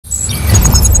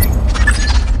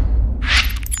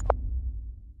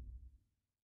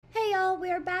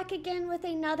back again with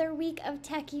another week of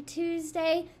Techy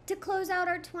Tuesday. To close out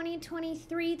our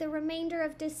 2023, the remainder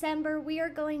of December, we are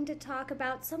going to talk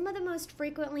about some of the most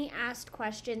frequently asked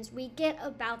questions we get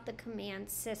about the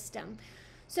command system.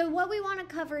 So what we want to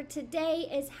cover today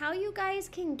is how you guys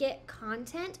can get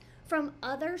content from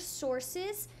other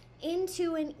sources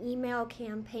into an email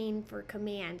campaign for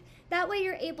command. That way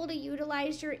you're able to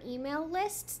utilize your email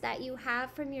lists that you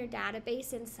have from your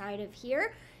database inside of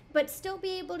here, but still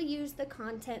be able to use the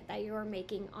content that you're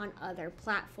making on other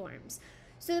platforms.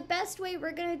 So the best way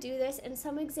we're going to do this, and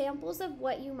some examples of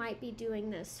what you might be doing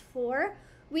this for,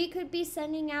 we could be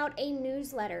sending out a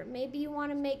newsletter. Maybe you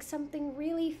want to make something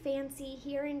really fancy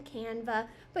here in Canva,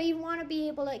 but you want to be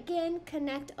able to, again,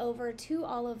 connect over to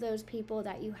all of those people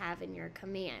that you have in your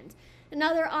command.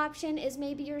 Another option is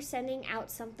maybe you're sending out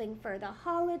something for the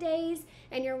holidays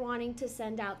and you're wanting to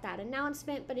send out that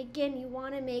announcement, but again, you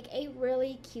want to make a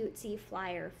really cutesy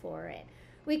flyer for it.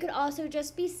 We could also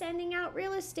just be sending out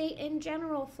real estate in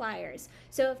general flyers.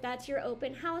 So if that's your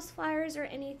open house flyers or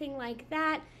anything like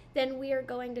that, then we are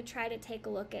going to try to take a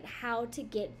look at how to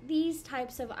get these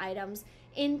types of items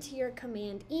into your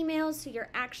command emails so you're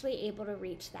actually able to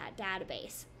reach that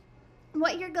database.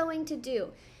 What you're going to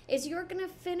do is you're going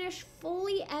to finish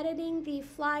fully editing the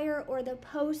flyer or the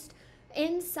post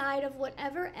inside of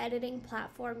whatever editing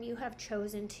platform you have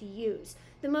chosen to use.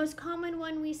 The most common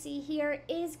one we see here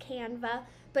is Canva,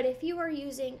 but if you are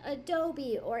using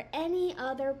Adobe or any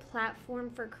other platform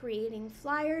for creating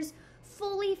flyers,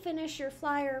 fully finish your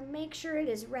flyer, make sure it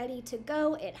is ready to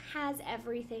go. It has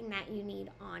everything that you need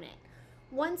on it.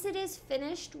 Once it is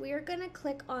finished, we are going to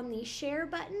click on the share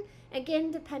button.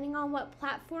 Again, depending on what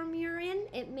platform you're in,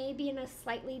 it may be in a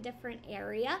slightly different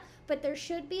area, but there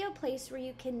should be a place where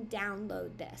you can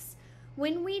download this.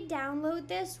 When we download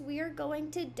this, we are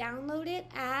going to download it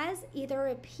as either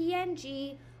a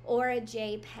PNG or a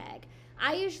JPEG.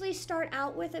 I usually start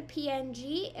out with a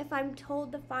PNG. If I'm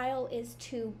told the file is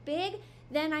too big,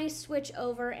 then I switch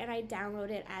over and I download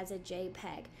it as a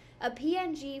JPEG. A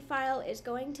PNG file is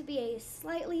going to be a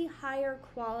slightly higher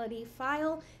quality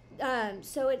file,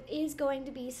 so it is going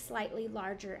to be slightly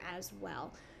larger as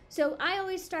well. So I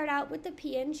always start out with the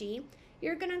PNG.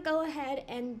 You're going to go ahead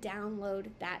and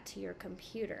download that to your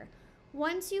computer.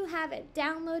 Once you have it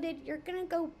downloaded, you're going to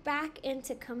go back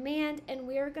into command and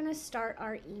we're going to start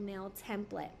our email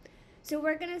template. So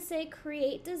we're going to say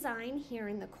create design here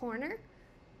in the corner,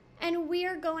 and we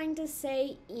are going to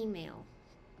say email.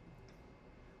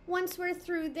 Once we're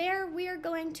through there, we are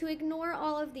going to ignore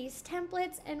all of these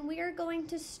templates and we are going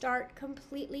to start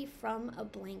completely from a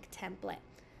blank template.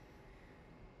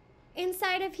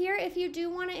 Inside of here, if you do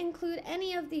want to include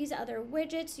any of these other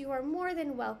widgets, you are more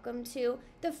than welcome to.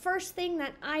 The first thing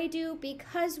that I do,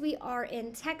 because we are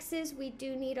in Texas, we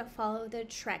do need to follow the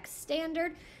TREC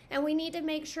standard, and we need to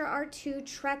make sure our two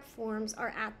TREC forms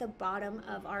are at the bottom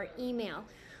of our email.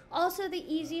 Also,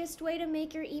 the easiest way to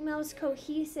make your emails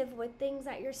cohesive with things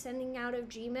that you're sending out of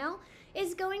Gmail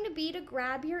is going to be to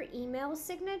grab your email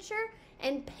signature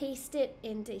and paste it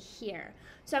into here.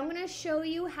 So I'm going to show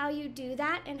you how you do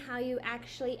that and how you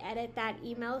actually edit that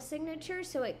email signature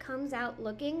so it comes out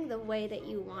looking the way that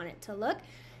you want it to look.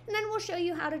 And then we'll show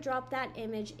you how to drop that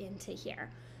image into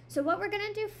here. So what we're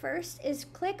going to do first is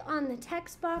click on the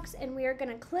text box and we are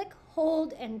going to click,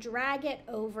 hold, and drag it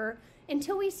over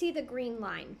until we see the green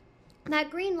line.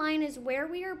 That green line is where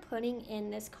we are putting in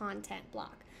this content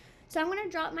block. So I'm going to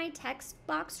drop my text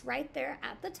box right there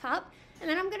at the top, and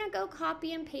then I'm going to go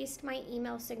copy and paste my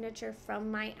email signature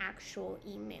from my actual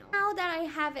email. Now that I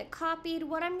have it copied,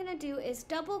 what I'm going to do is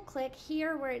double click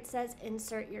here where it says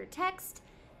insert your text.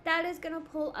 That is going to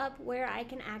pull up where I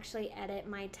can actually edit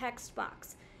my text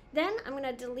box. Then I'm going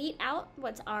to delete out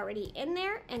what's already in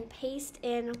there and paste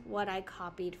in what I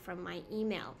copied from my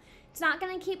email. It's not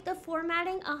going to keep the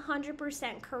formatting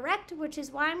 100% correct, which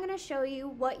is why I'm going to show you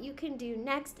what you can do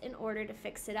next in order to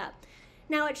fix it up.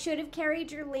 Now, it should have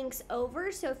carried your links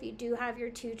over, so if you do have your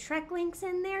two TREC links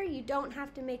in there, you don't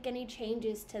have to make any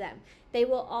changes to them. They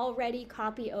will already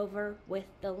copy over with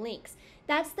the links.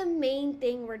 That's the main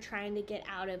thing we're trying to get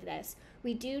out of this.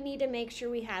 We do need to make sure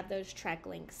we have those TREC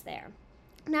links there.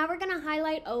 Now we're going to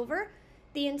highlight over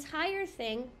the entire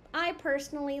thing. I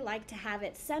personally like to have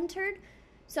it centered,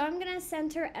 so I'm going to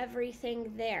center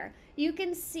everything there. You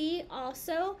can see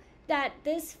also that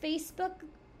this Facebook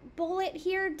bullet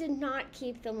here did not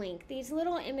keep the link. These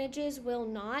little images will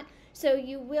not, so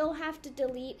you will have to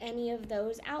delete any of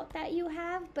those out that you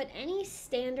have, but any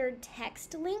standard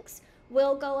text links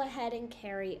will go ahead and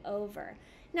carry over.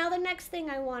 Now the next thing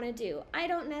I want to do, I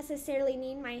don't necessarily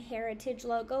need my heritage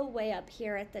logo way up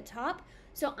here at the top,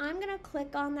 so I'm going to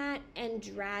click on that and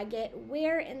drag it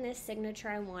where in this signature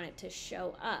I want it to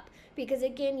show up. Because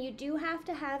again, you do have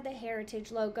to have the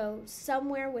heritage logo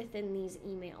somewhere within these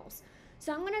emails.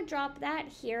 So I'm going to drop that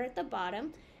here at the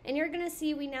bottom, and you're going to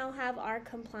see we now have our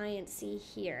compliancy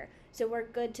here. So we're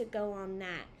good to go on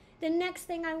that. The next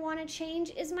thing I want to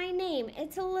change is my name.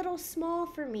 It's a little small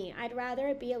for me. I'd rather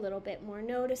it be a little bit more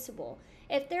noticeable.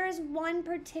 If there is one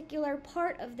particular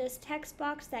part of this text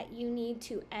box that you need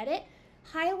to edit,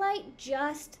 highlight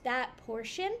just that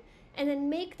portion and then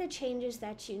make the changes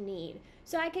that you need.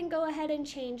 So I can go ahead and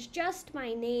change just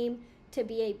my name to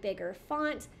be a bigger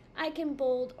font. I can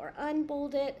bold or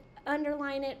unbold it,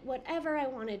 underline it, whatever I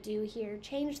want to do here,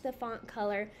 change the font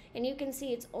color, and you can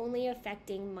see it's only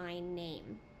affecting my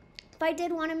name. If I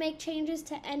did want to make changes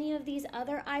to any of these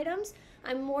other items,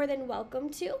 I'm more than welcome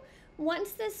to.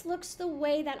 Once this looks the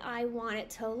way that I want it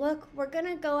to look, we're going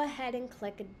to go ahead and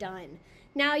click Done.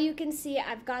 Now you can see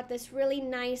I've got this really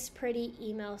nice, pretty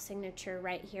email signature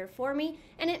right here for me,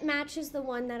 and it matches the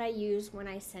one that I use when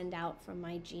I send out from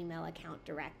my Gmail account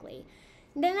directly.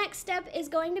 The next step is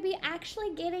going to be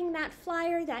actually getting that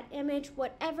flyer, that image,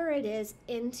 whatever it is,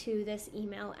 into this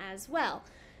email as well.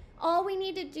 All we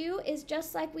need to do is,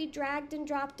 just like we dragged and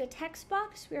dropped a text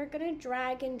box, we're going to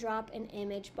drag and drop an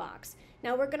image box.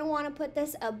 Now we're going to want to put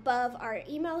this above our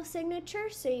email signature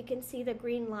so you can see the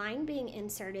green line being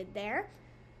inserted there.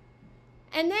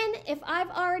 And then if I've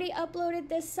already uploaded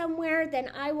this somewhere,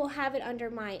 then I will have it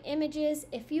under my images.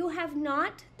 If you have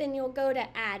not, then you'll go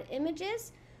to Add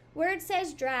Images. Where it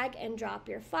says drag and drop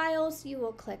your files, you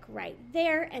will click right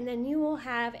there, and then you will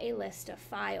have a list of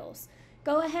files.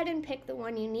 Go ahead and pick the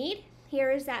one you need. Here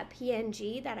is that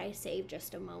PNG that I saved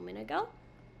just a moment ago.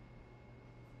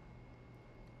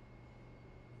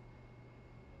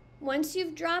 Once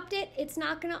you've dropped it, it's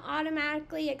not going to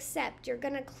automatically accept. You're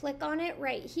going to click on it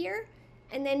right here,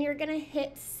 and then you're going to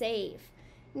hit Save.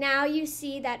 Now you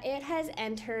see that it has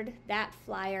entered that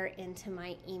flyer into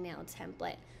my email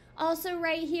template. Also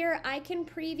right here, I can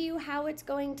preview how it's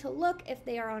going to look if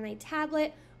they are on a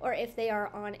tablet or if they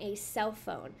are on a cell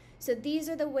phone. So these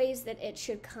are the ways that it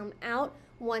should come out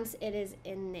once it is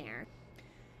in there.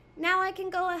 Now I can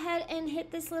go ahead and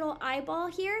hit this little eyeball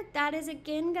here. That is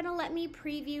again going to let me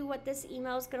preview what this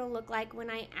email is going to look like when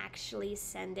I actually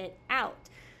send it out.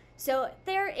 So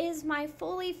there is my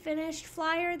fully finished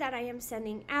flyer that I am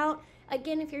sending out.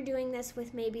 Again, if you're doing this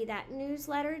with maybe that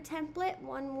newsletter template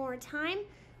one more time,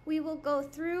 we will go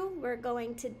through. We're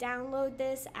going to download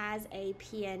this as a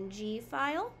PNG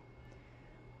file.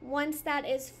 Once that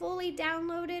is fully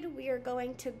downloaded, we are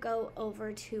going to go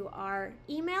over to our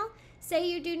email. Say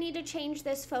you do need to change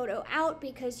this photo out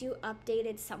because you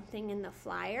updated something in the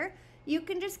flyer. You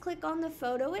can just click on the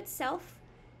photo itself.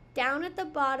 Down at the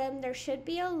bottom, there should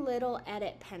be a little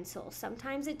edit pencil.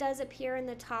 Sometimes it does appear in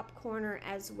the top corner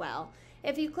as well.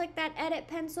 If you click that edit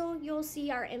pencil, you'll see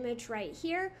our image right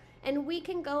here, and we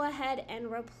can go ahead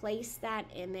and replace that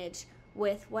image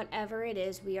with whatever it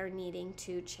is we are needing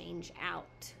to change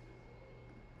out.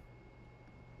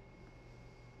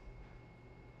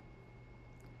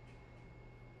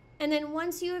 And then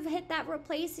once you have hit that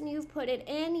replace and you've put it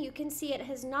in, you can see it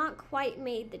has not quite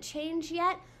made the change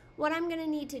yet. What I'm going to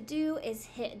need to do is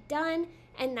hit done,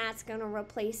 and that's going to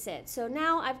replace it. So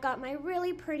now I've got my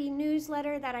really pretty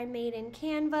newsletter that I made in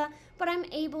Canva, but I'm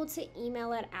able to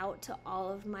email it out to all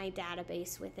of my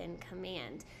database within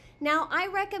Command. Now I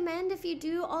recommend, if you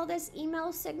do all this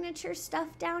email signature stuff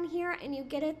down here and you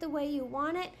get it the way you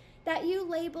want it, that you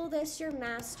label this your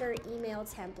master email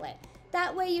template.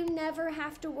 That way you never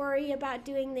have to worry about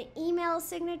doing the email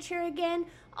signature again.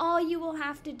 All you will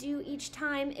have to do each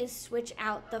time is switch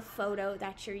out the photo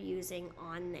that you're using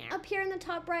on there. Up here in the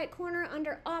top right corner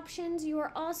under options, you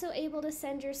are also able to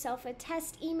send yourself a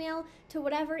test email to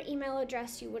whatever email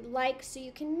address you would like, so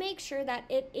you can make sure that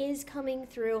it is coming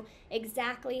through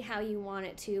exactly how you want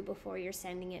it to before you're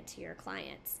sending it to your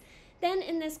clients. Then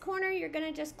in this corner, you're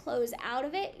going to just close out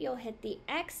of it. You'll hit the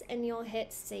X and you'll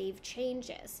hit Save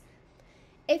Changes.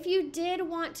 If you did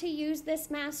want to use this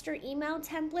master email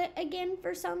template again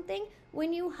for something,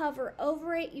 when you hover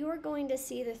over it, you're going to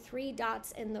see the 3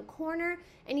 dots in the corner,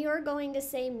 and you're going to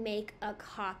say make a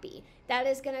copy. That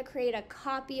is going to create a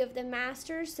copy of the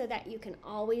master so that you can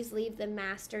always leave the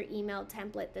master email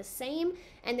template the same,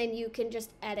 and then you can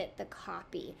just edit the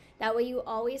copy. That way you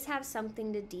always have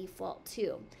something to default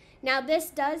to. Now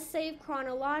this does save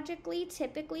chronologically.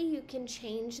 Typically you can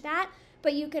change that,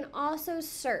 but you can also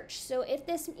search. So if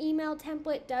this email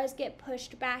template does get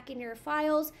pushed back in your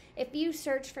files, if you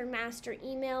search for master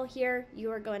email here,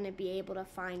 you are going to be able to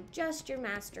find just your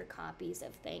master copies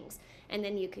of things, and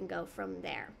then you can go from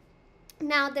there.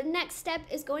 Now, the next step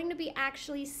is going to be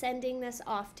actually sending this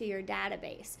off to your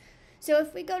database. So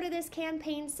if we go to this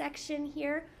campaign section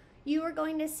here, you are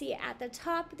going to see at the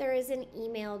top there is an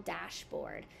email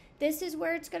dashboard. This is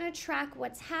where it's going to track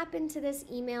what's happened to this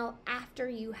email after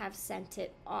you have sent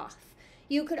it off.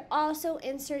 You could also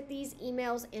insert these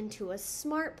emails into a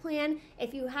smart plan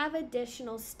if you have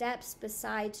additional steps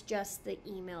besides just the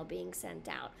email being sent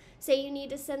out. Say you need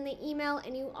to send the email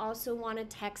and you also want to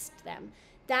text them.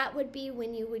 That would be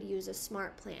when you would use a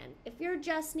smart plan. If you're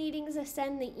just needing to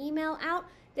send the email out,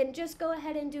 then just go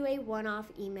ahead and do a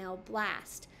one-off email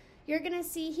blast. You're going to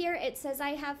see here it says I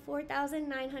have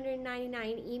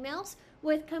 4,999 emails.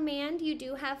 With Command, you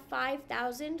do have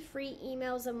 5,000 free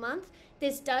emails a month.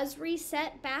 This does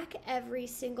reset back every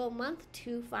single month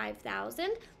to 5,000.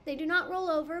 They do not roll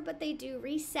over, but they do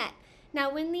reset.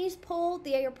 Now, when these pull,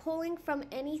 they are pulling from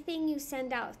anything you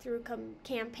send out through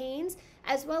campaigns,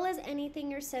 as well as anything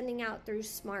you're sending out through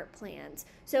smart plans.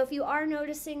 So if you are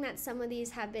noticing that some of these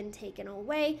have been taken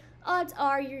away, odds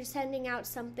are you're sending out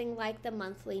something like the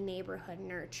monthly neighborhood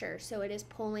nurture. So it is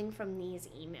pulling from these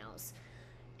emails.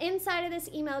 Inside of this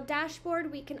email dashboard,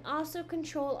 we can also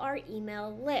control our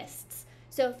email lists.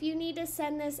 So if you need to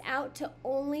send this out to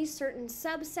only certain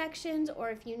subsections, or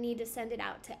if you need to send it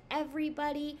out to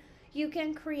everybody, you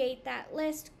can create that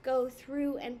list, go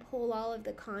through and pull all of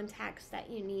the contacts that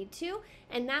you need to,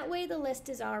 and that way the list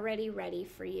is already ready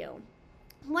for you.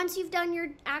 Once you've done your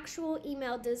actual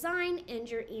email design and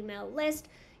your email list,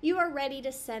 you are ready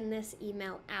to send this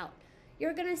email out.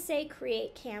 You're going to say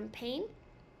create campaign.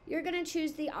 You're going to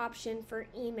choose the option for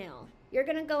email. You're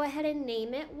going to go ahead and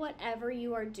name it whatever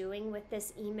you are doing with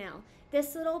this email.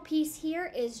 This little piece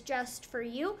here is just for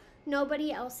you.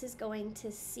 Nobody else is going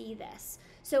to see this.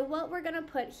 So what we're going to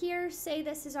put here, say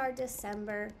this is our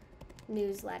December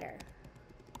newsletter.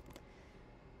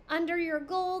 Under your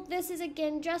goal, this is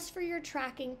again just for your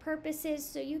tracking purposes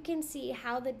so you can see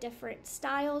how the different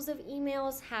styles of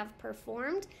emails have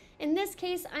performed. In this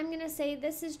case, I'm going to say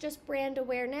this is just brand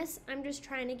awareness. I'm just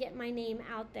trying to get my name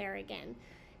out there again.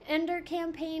 Under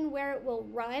campaign where it will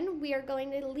run, we are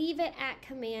going to leave it at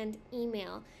command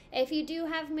email. If you do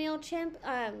have MailChimp,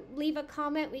 leave a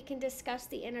comment. We can discuss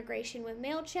the integration with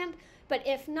MailChimp, but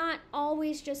if not,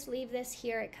 always just leave this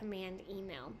here at command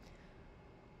email.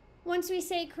 Once we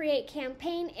say create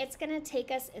campaign, it's going to take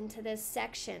us into this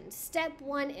section. Step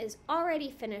 1 is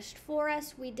already finished for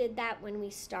us. We did that when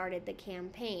we started the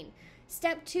campaign.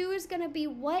 Step 2 is going to be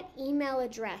what email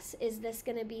address is this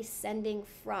going to be sending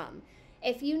from.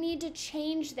 If you need to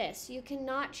change this, you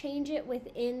cannot change it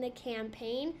within the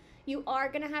campaign. You are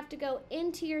going to have to go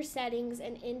into your settings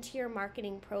and into your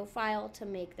marketing profile to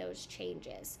make those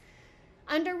changes.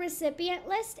 Under recipient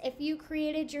list, if you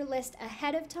created your list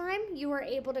ahead of time, you are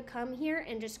able to come here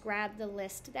and just grab the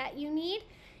list that you need.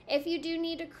 If you do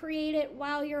need to create it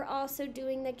while you're also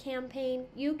doing the campaign,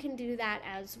 you can do that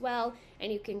as well,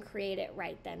 and you can create it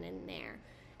right then and there.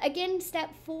 Again,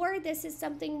 step 4, this is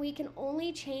something we can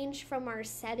only change from our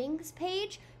settings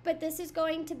page, but this is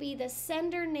going to be the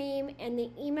sender name and the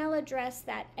email address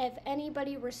that if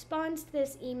anybody responds to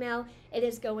this email, it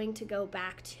is going to go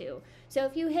back to. So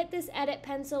if you hit this edit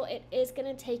pencil, it is going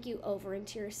to take you over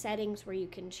into your settings where you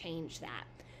can change that.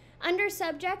 Under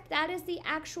subject, that is the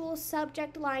actual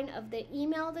subject line of the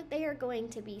email that they are going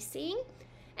to be seeing.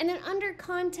 And then under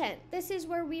content, this is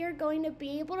where we are going to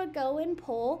be able to go and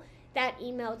pull that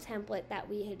email template that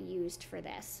we had used for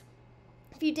this.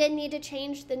 If you did need to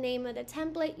change the name of the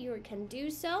template, you can do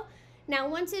so. Now,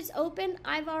 once it's open,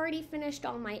 I've already finished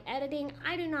all my editing.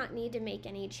 I do not need to make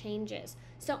any changes.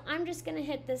 So I'm just going to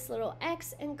hit this little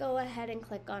X and go ahead and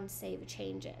click on Save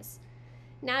Changes.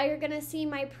 Now you're going to see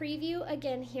my preview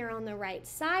again here on the right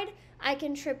side. I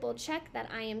can triple check that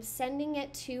I am sending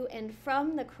it to and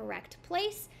from the correct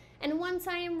place. And once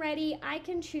I am ready, I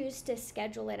can choose to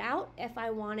schedule it out if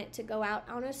I want it to go out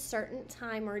on a certain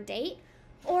time or date,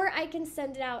 or I can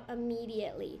send it out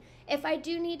immediately. If I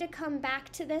do need to come back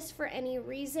to this for any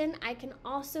reason, I can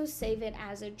also save it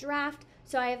as a draft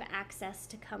so I have access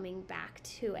to coming back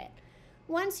to it.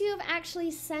 Once you have actually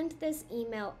sent this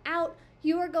email out,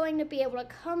 you are going to be able to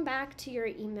come back to your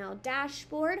email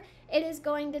dashboard. It is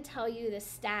going to tell you the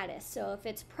status. So if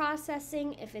it's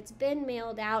processing, if it's been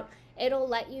mailed out, it'll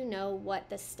let you know what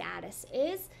the status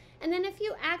is. And then if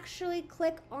you actually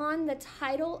click on the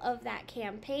title of that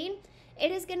campaign,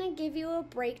 it is going to give you a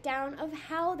breakdown of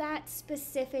how that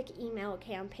specific email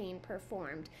campaign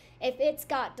performed. If it's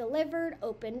got delivered,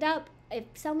 opened up, if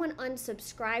someone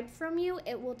unsubscribed from you,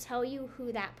 it will tell you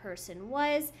who that person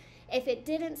was. If it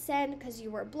didn't send because you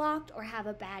were blocked or have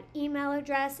a bad email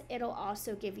address, it'll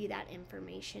also give you that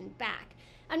information back.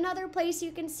 Another place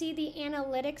you can see the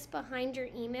analytics behind your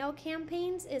email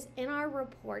campaigns is in our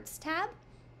reports tab.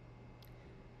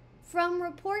 From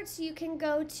reports, you can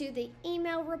go to the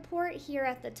email report here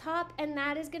at the top, and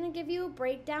that is going to give you a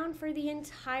breakdown for the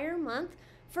entire month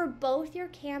for both your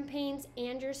campaigns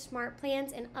and your smart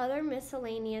plans and other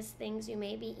miscellaneous things you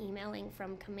may be emailing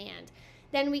from Command.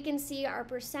 Then we can see our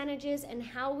percentages and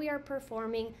how we are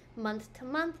performing month to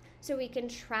month, so we can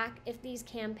track if these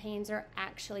campaigns are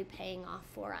actually paying off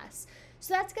for us.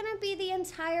 So that's going to be the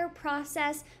entire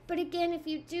process. But again, if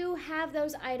you do have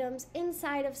those items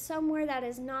inside of somewhere that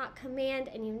is not Command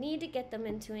and you need to get them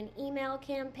into an email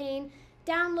campaign,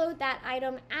 download that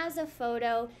item as a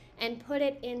photo and put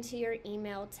it into your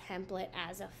email template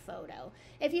as a photo.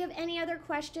 If you have any other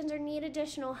questions or need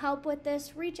additional help with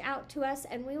this, reach out to us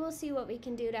and we will see what we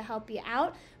can do to help you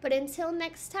out. But until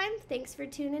next time, thanks for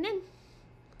tuning in.